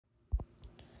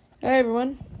Hey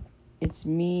everyone, it's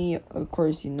me. Of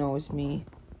course, you know it's me.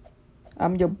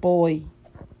 I'm your boy.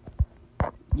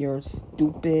 Your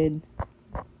stupid,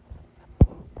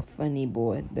 funny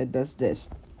boy that does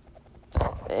this.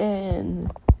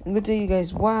 And I'm gonna tell you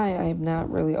guys why I have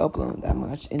not really uploaded that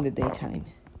much in the daytime.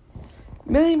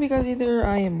 Mainly because either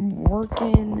I am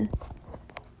working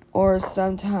or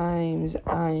sometimes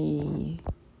I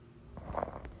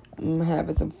am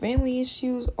having some family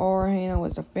issues or hanging out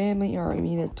with the family, or I'm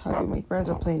either talking with my friends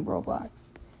or playing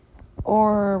Roblox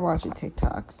or watching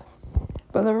TikToks.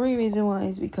 But the real reason why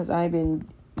is because I've been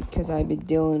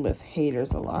dealing with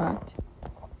haters a lot.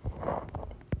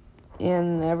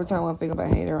 And every time I think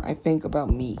about hater, I think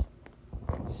about me.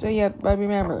 So yeah, but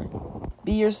remember,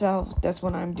 be yourself. That's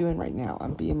what I'm doing right now.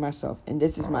 I'm being myself. And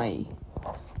this is me,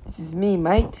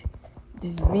 mate.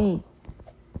 This is me,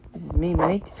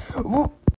 mate.